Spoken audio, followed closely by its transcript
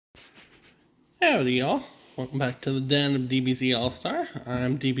Howdy y'all, welcome back to the den of DBZ All-Star.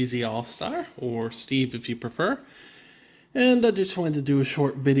 I'm DBZ All-Star, or Steve if you prefer, and I just wanted to do a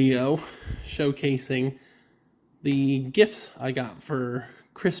short video showcasing the gifts I got for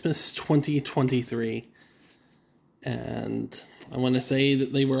Christmas 2023, and I want to say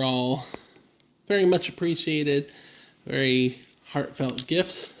that they were all very much appreciated, very heartfelt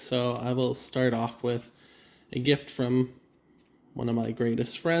gifts. So I will start off with a gift from one of my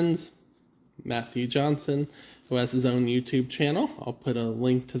greatest friends, Matthew Johnson, who has his own YouTube channel. I'll put a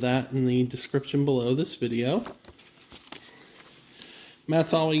link to that in the description below this video.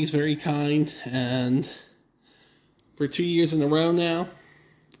 Matt's always very kind, and for 2 years in a row now,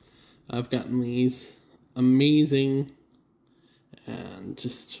 I've gotten these amazing and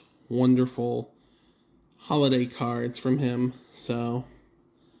just wonderful holiday cards from him. So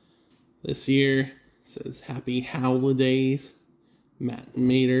this year it says Happy Holidays, Matt and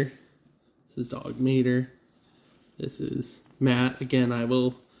Mater. This is Dog Mater. This is Matt. Again, I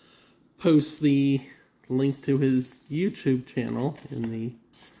will post the link to his YouTube channel in the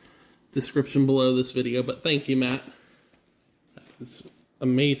description below this video. But thank you, Matt. That was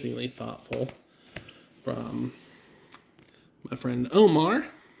amazingly thoughtful. From my friend Omar,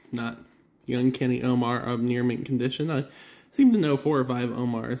 not young Kenny Omar of near mint condition. I seem to know 4 or 5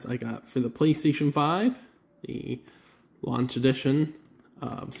 Omars. I got for the PlayStation 5, the launch edition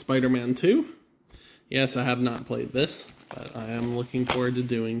of Spider-Man 2. Yes, I have not played this, but I am looking forward to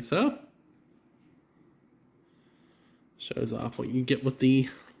doing so. Shows off what you get with the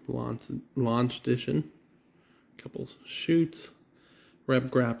launch edition. A couple shoots,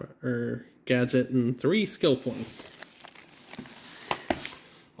 rep grabber gadget, and 3 skill points.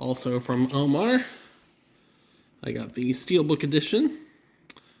 Also from Omar, I got the Steelbook edition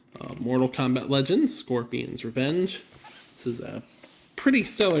of Mortal Kombat Legends, Scorpion's Revenge. This is a pretty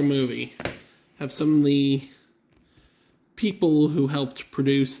stellar movie. Have some of the people who helped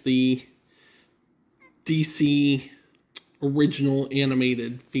produce the DC original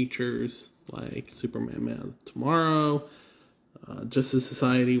animated features like Superman Man of Tomorrow, Justice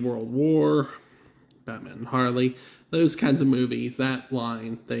Society World War, Batman and Harley, those kinds of movies, that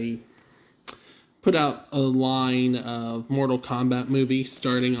line. They put out a line of Mortal Kombat movies,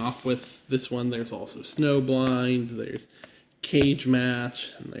 starting off with this one. There's also Snowblind, there's Cage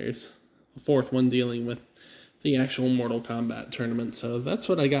Match, and there's a 4th one dealing with the actual Mortal Kombat tournament. So that's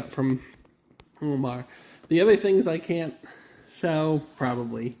what I got from Omar. The other things I can't show,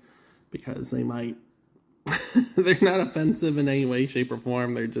 probably, because they might, they're not offensive in any way, shape, or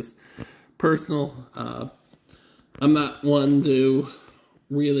form. They're just personal. I'm not one to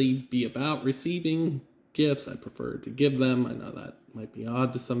really be about receiving gifts. I prefer to give them. I know that might be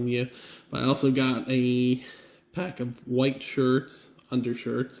odd to some of you, but I also got a pack of white shirts,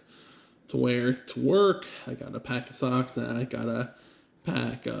 undershirts, to wear to work. I got a pack of socks, and I got a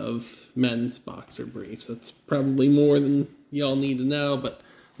pack of men's boxer briefs. That's probably more than y'all need to know, but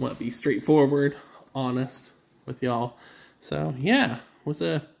I want to be straightforward, honest with y'all. So yeah, it was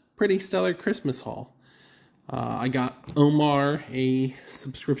a pretty stellar Christmas haul. I got Omar a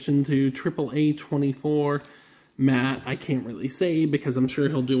subscription to AAA24. Matt, I can't really say because I'm sure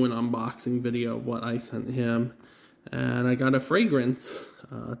he'll do an unboxing video of what I sent him. And I got a fragrance,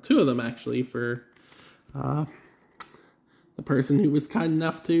 2 of them actually, for the person who was kind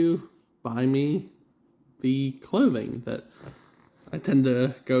enough to buy me the clothing that I tend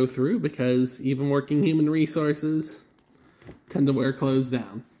to go through, because even working human resources, tend to wear clothes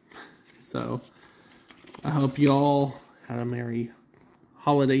down. So I hope y'all had a merry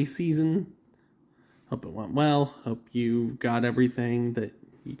holiday season. Hope it went well. Hope you got everything that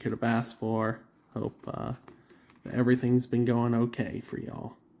you could have asked for. Hope that everything's been going okay for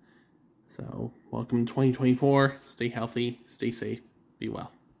y'all. So welcome to 2024. Stay healthy, stay safe, be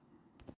well.